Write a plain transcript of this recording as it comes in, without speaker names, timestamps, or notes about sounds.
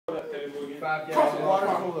5-gallon water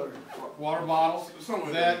cooler. Water bottle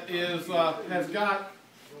that is has got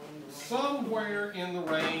somewhere in the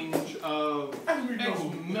range of X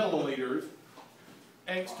milliliters,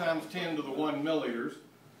 X times 10 to the 1 milliliters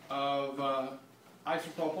of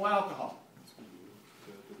isopropyl alcohol.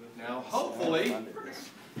 Now, hopefully,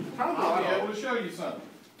 I'll be able to show you something.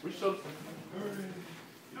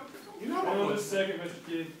 You know what? Just a second, Mr.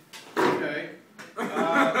 Kidd. Okay.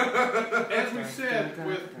 As we said,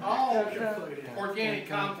 with all organic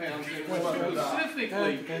compounds, and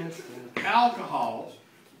specifically alcohols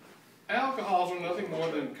are nothing more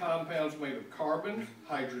than compounds made of carbons,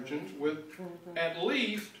 hydrogens, with at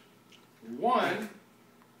least one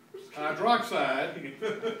hydroxide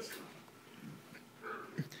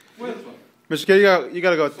with them. Mr. Kidd, you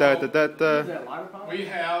gotta go with that.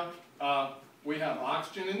 We have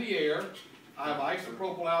oxygen in the air. I have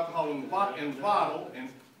isopropyl alcohol in the bottle, and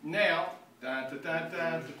now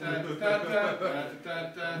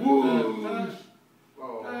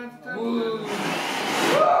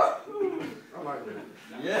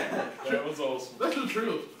Yeah, That was awesome. that's the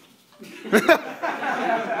truth.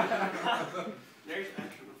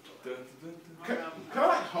 Can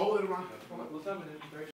I hold it around?